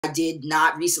I did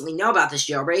not recently know about this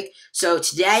jailbreak. So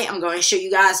today I'm going to show you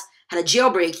guys how to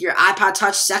jailbreak your iPod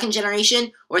Touch 2nd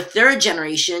generation or 3rd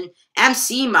generation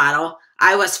MC model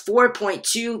iOS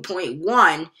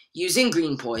 4.2.1 using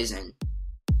GreenPois0n.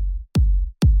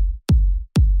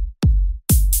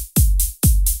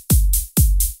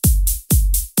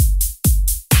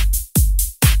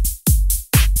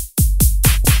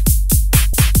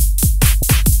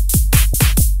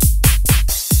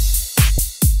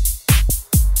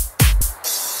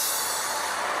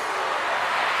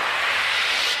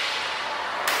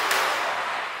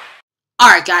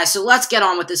 Alright guys, so let's get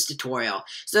on with this tutorial.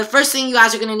 So the first thing you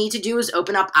guys are going to need to do is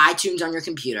open up iTunes on your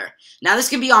computer. Now this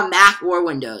can be on Mac or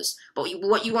Windows, but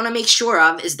what you want to make sure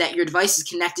of is that your device is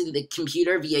connected to the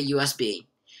computer via USB.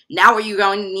 Now what you're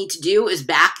going to need to do is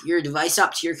back your device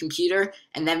up to your computer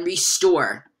and then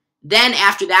restore. Then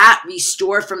after that,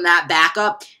 restore from that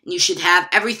backup, and you should have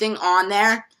everything on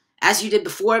there as you did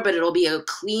before, but it'll be a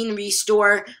clean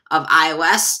restore of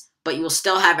iOS, but you will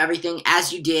still have everything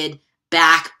as you did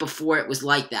back before it was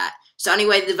like that. So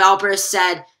anyway, the developer has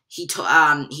said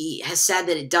he has said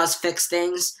that it does fix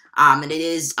things, and it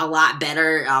is a lot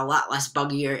better, a lot less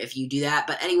buggier if you do that.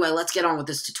 But anyway, let's get on with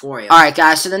this tutorial. Alright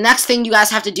guys, so the next thing you guys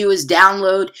have to do is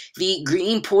download the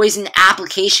GreenPois0n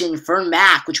application for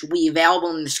Mac, which will be available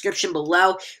in the description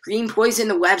below. GreenPois0n,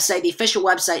 the website, the official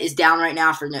website, is down right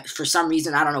now for some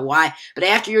reason, I don't know why. But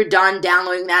after you're done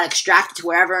downloading that, extract it to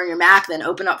wherever on your Mac, then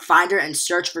open up Finder and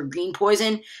search for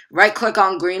GreenPois0n. Right-click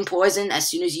on GreenPois0n as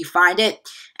soon as you find it,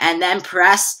 and then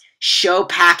press Show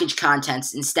Package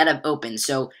Contents instead of Open.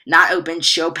 So not Open,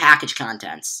 Show Package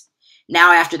Contents.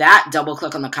 Now after that,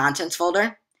 double-click on the Contents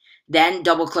folder, then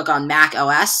double-click on Mac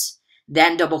OS,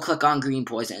 then double-click on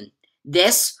GreenPois0n.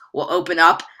 This will open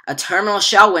up a terminal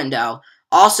shell window,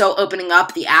 also opening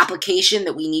up the application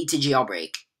that we need to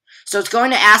jailbreak. So it's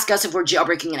going to ask us if we're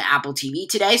jailbreaking an Apple TV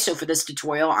today. So for this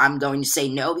tutorial, I'm going to say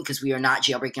no because we are not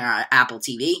jailbreaking our Apple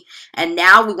TV. And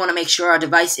now we want to make sure our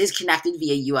device is connected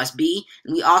via USB.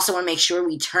 And we also want to make sure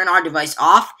we turn our device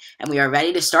off and we are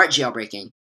ready to start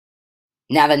jailbreaking.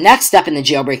 Now the next step in the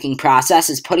jailbreaking process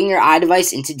is putting your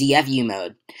iDevice into DFU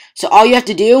mode. So all you have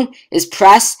to do is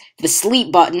press the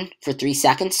sleep button for 3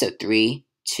 seconds. So 3,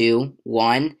 2,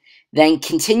 1. Then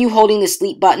continue holding the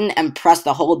sleep button and press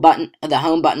the home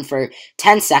button for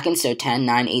 10 seconds. So 10,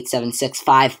 9, 8, 7, 6,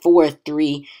 5, 4,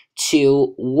 3,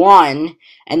 2, 1.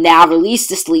 And now release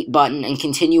the sleep button and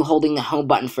continue holding the home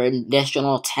button for an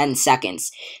additional 10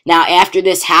 seconds. Now after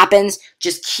this happens,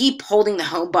 just keep holding the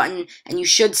home button and you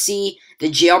should see the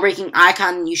jailbreaking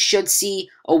icon and you should see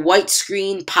a white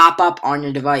screen pop up on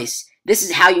your device. This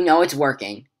is how you know it's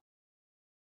working.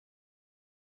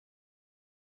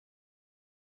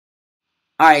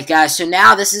 Alright guys, so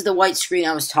now this is the white screen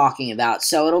I was talking about.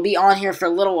 So it'll be on here for a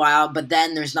little while, but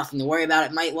then there's nothing to worry about.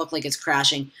 It might look like it's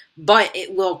crashing, but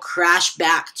it will crash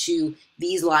back to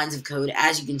these lines of code,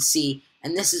 as you can see.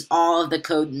 And this is all of the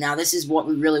code. Now this is what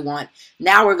we really want.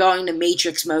 Now we're going to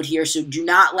matrix mode here, so do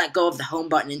not let go of the home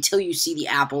button until you see the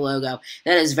Apple logo.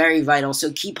 That is very vital.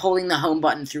 So keep holding the home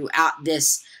button throughout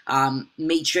this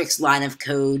matrix line of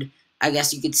code, I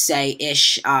guess you could say,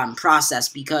 process,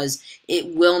 because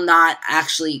it will not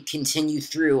actually continue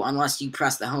through unless you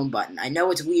press the home button. I know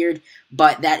it's weird,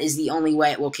 but that is the only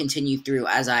way it will continue through,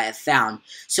 as I have found.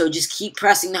 So just keep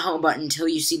pressing the home button until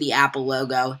you see the Apple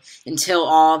logo, until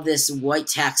all of this white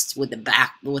text with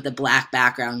the black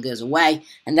background goes away,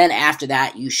 and then after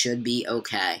that, you should be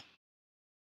okay.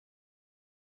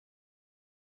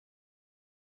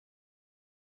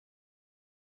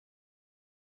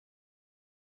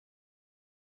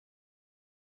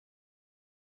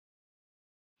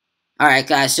 Alright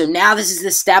guys, so now this is the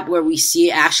step where we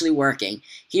see it actually working.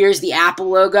 Here's the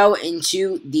Apple logo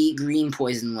into the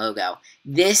GreenPois0n logo.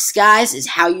 This, guys, is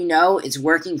how you know it's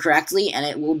working correctly and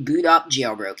it will boot up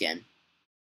jailbroken.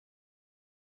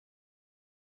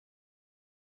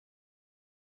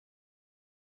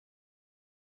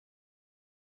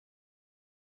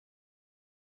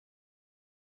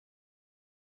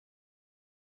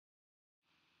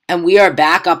 And we are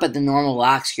back up at the normal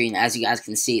lock screen, as you guys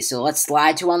can see. So let's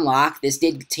slide to unlock. This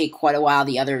did take quite a while,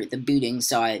 the booting,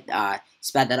 so I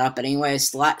sped that up. But anyway,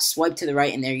 swipe to the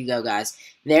right, and there you go, guys.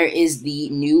 There is the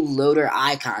new loader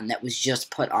icon that was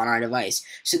just put on our device.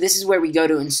 So this is where we go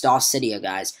to install Cydia,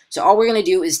 guys. So all we're going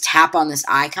to do is tap on this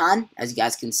icon, as you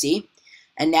guys can see.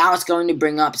 And now it's going to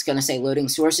bring up, it's going to say loading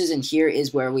sources, and here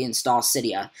is where we install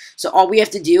Cydia. So all we have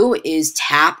to do is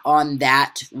tap on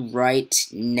that right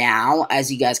now,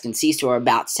 as you guys can see. So we're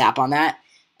about to tap on that.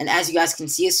 And as you guys can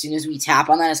see, as soon as we tap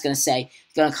on that, it's going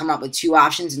to come up with two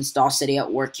options, install Cydia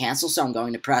or cancel. So I'm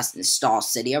going to press install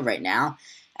Cydia right now.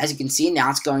 As you can see,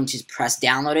 now it's going to press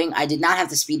downloading. I did not have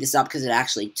to speed this up because it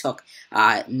actually took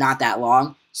not that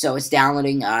long. So it's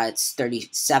downloading, it's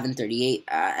 3738,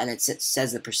 and it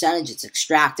says the percentage, it's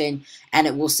extracting, and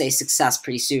it will say success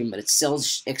pretty soon, but it's still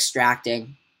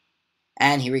extracting.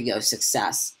 And here we go,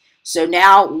 success. So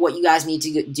now what you guys need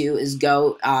to do is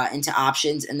go into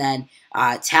options and then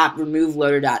tap remove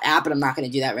loader.app, but I'm not going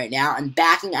to do that right now. And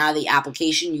backing out of the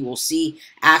application, you will see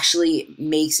actually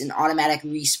makes an automatic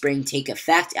respring take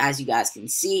effect, as you guys can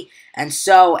see. And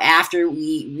so after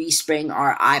we respring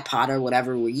our iPod or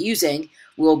whatever we're using,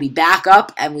 we'll be back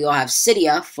up and we'll have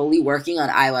Cydia fully working on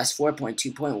iOS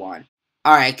 4.2.1.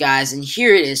 Alright guys, and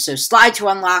here it is. So slide to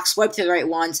unlock, swipe to the right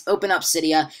once, open up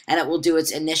Cydia, and it will do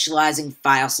its initializing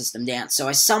file system dance. So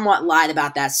I somewhat lied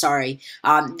about that, sorry.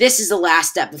 This is the last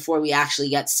step before we actually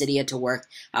get Cydia to work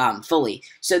fully.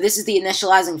 So this is the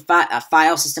initializing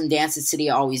file system dance that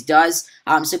Cydia always does.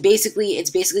 So basically, it's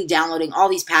basically downloading all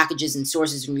these packages and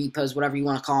sources and repos, whatever you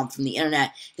want to call them, from the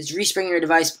internet. It's respringing your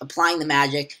device, applying the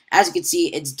magic. As you can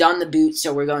see, it's done the boot,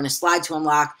 so we're going to slide to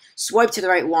unlock, swipe to the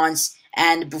right once.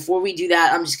 And before we do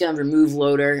that, I'm just going to remove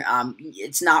loader.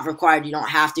 It's not required. You don't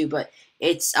have to, but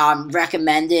it's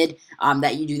recommended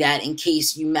that you do that in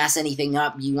case you mess anything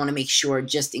up. You want to make sure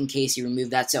just in case you remove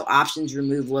that. So options,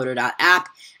 remove loader.app,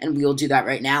 and we'll do that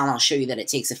right now, and I'll show you that it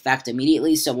takes effect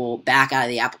immediately. So we'll back out of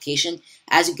the application.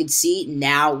 As you can see,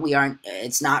 now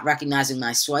it's not recognizing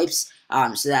my swipes.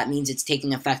 So that means it's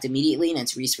taking effect immediately, and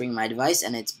it's respringing my device,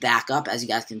 and it's back up, as you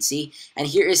guys can see. And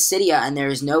here is Cydia, and there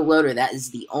is no loader. That is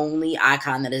the only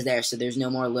icon that is there, so there's no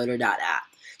more loader.app.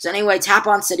 So anyway, tap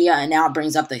on Cydia, and now it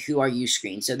brings up the Who Are You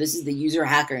screen. So this is the user,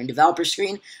 hacker, and developer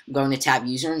screen. I'm going to tap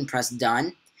user and press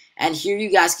done. And here you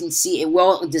guys can see it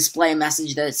will display a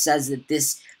message that says that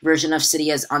this version of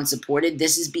Cydia is unsupported.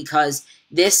 This is because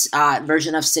this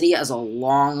version of Cydia is a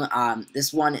long,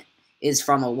 this one is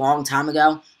from a long time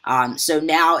ago. So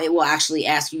now it will actually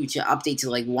ask you to update to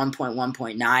like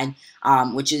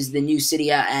 1.1.9, which is the new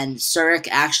Cydia. And Surik,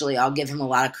 actually, I'll give him a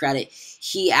lot of credit.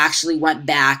 He actually went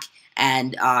back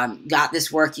and got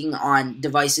this working on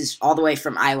devices all the way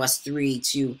from iOS 3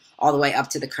 to all the way up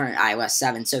to the current iOS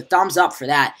 7. So thumbs up for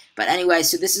that. But anyway,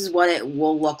 so this is what it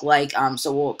will look like.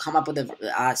 So we'll come up with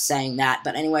a saying that.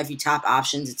 But anyway, if you tap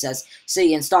options, it says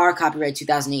Cydia installer, copyright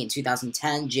 2008 and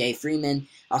 2010, Jay Freeman,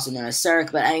 also known as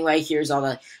Surik. But anyway, here's all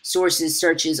the sources,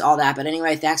 searches, all that. But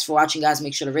anyway, thanks for watching, guys.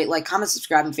 Make sure to rate, like, comment,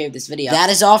 subscribe, and favorite this video.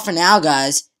 That is all for now,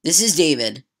 guys. This is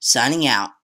David, signing out.